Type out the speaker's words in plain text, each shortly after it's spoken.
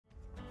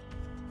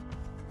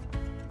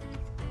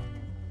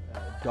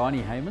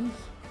Danie Heymans,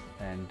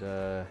 and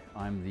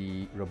I'm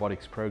the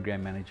Robotics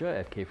Program Manager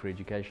at Care for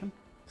Education.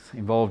 It's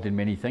involved in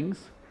many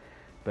things,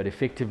 but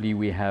effectively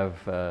we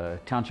have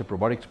township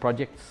robotics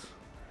projects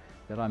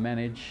that I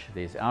manage.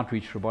 There's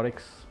outreach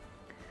robotics,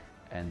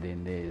 and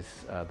then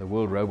there's the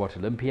World Robot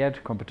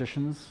Olympiad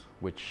competitions,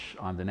 which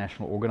I'm the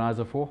national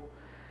organizer for.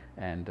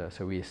 And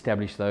so we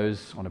establish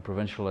those on a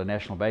provincial and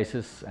national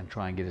basis and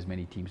try and get as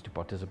many teams to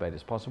participate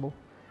as possible.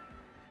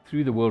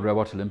 Through the World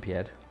Robot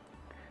Olympiad,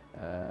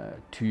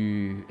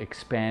 to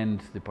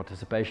expand the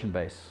participation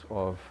base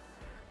of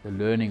the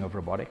learning of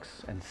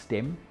robotics and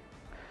STEM,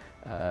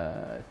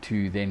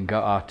 to then go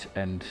out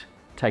and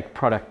take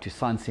product to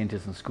science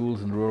centers and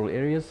schools in rural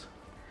areas,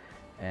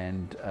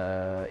 and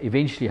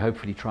eventually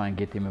hopefully try and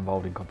get them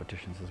involved in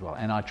competitions as well.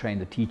 And I train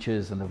the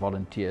teachers and the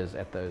volunteers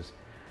at those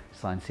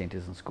science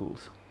centers and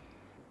schools.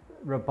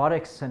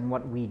 Robotics and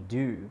what we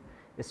do,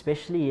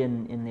 especially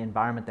in the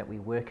environment that we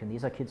work in,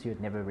 these are kids who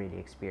had never really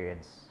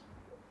experienced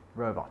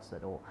robots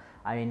at all.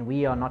 I mean,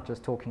 we are not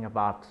just talking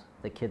about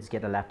the kids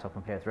get a laptop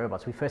and play with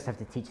robots. We first have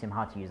to teach them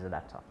how to use a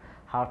laptop,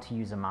 how to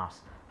use a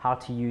mouse, how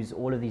to use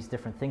all of these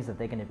different things that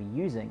they're going to be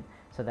using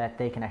so that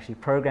they can actually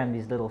program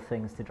these little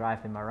things to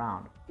drive them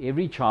around.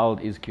 Every child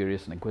is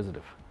curious and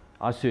inquisitive.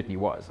 I certainly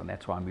was, and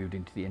that's why I moved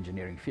into the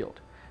engineering field,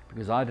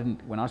 because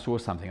when I saw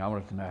something, I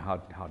wanted to know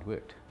how it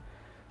worked.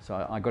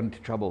 So I got into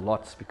trouble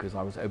lots because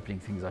I was opening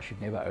things I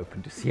should never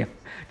open to see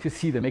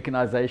the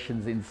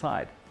mechanizations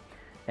inside.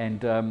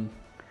 And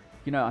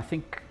you know, I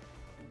think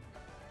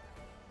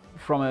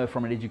from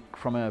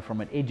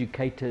an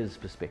educator's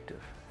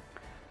perspective,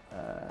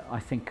 I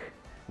think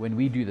when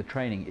we do the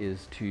training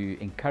is to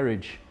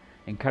encourage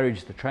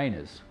the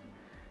trainers,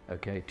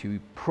 okay, to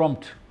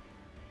prompt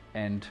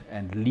and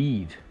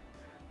lead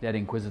that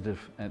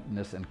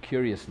inquisitiveness and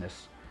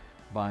curiousness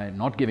by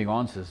not giving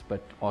answers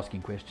but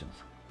asking questions.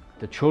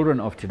 The children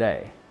of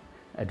today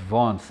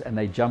advance and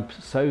they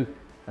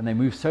they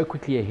move so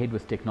quickly ahead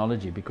with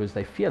technology because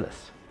they're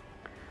fearless.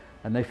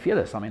 And they're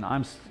fearless. I mean,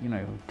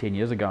 10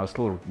 years ago I was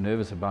still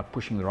nervous about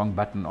pushing the wrong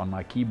button on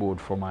my keyboard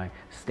for my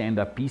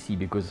stand-up PC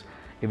because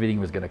everything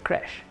was going to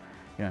crash.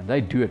 You know, they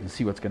do it and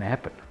see what's going to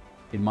happen.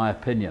 In my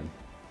opinion,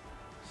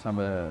 some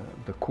of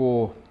the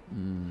core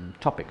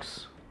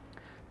topics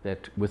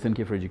that within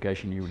Care for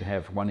Education you would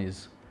have, one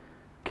is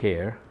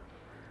care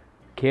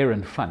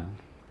and fun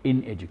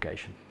in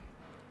education.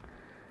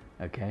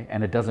 Okay,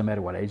 and it doesn't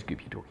matter what age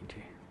group you're talking to.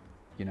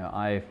 You know,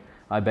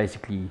 I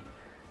basically,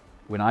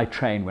 when I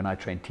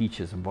train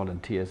teachers and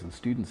volunteers and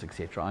students,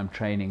 etc., I'm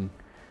training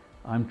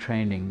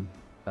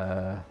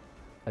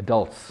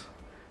adults,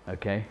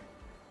 okay,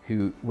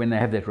 who, when they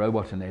have that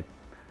robot and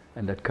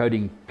that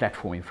coding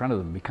platform in front of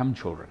them, become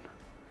children.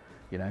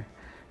 You know,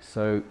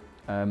 so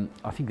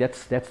I think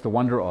that's the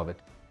wonder of it.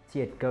 See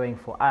it going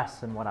for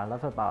us, and what I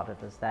love about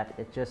it is that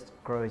it just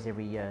grows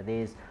every year.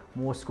 There's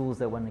more schools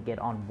that want to get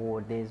on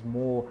board. There's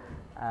more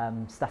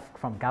stuff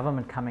from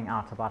government coming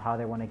out about how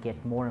they want to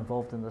get more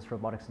involved in this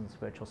robotics and this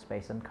virtual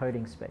space and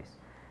coding space,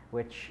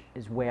 which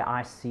is where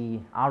I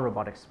see our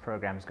robotics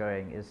programs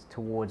going, is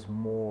towards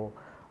more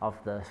of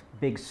the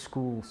big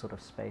school sort of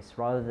space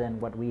rather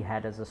than what we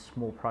had as a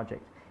small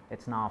project.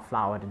 It's now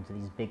flowered into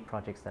these big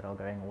projects that are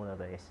going all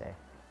over SA.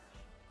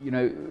 You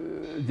know,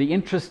 the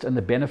interest and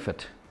the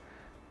benefit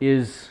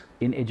is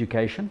in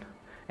education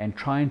and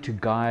trying to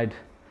guide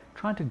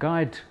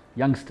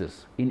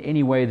youngsters in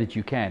any way that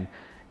you can,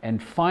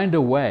 and find a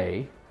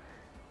way,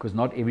 because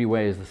not every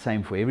way is the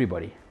same for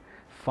everybody,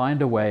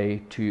 find a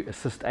way to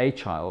assist a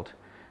child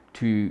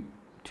to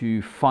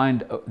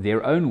find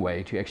their own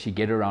way to actually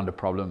get around a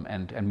problem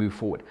and move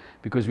forward,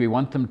 because we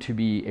want them to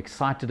be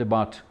excited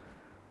about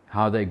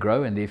how they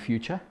grow in their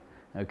future,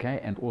 okay,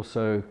 and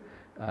also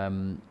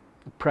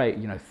pray,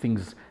 you know,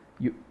 things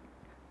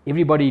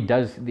everybody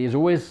does. There's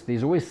always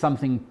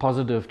something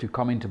positive to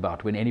comment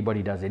about when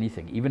anybody does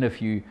anything, even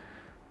if you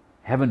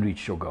haven't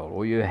reached your goal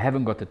or you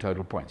haven't got the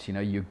total points. You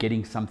know, you're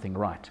getting something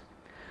right,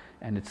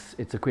 and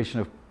it's a question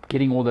of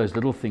getting all those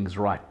little things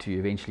right to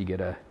eventually get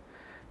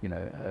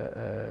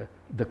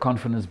the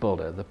confidence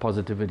builder, the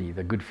positivity,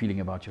 the good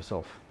feeling about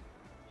yourself.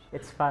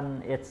 It's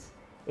fun, it's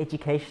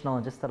educational,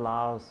 and just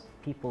allows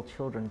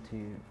children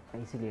to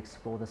basically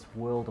explore this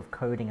world of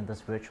coding in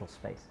this virtual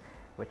space,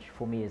 which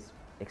for me is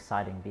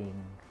exciting. Being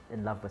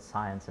in love with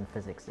science and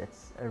physics,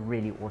 it's a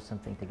really awesome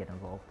thing to get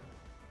involved in.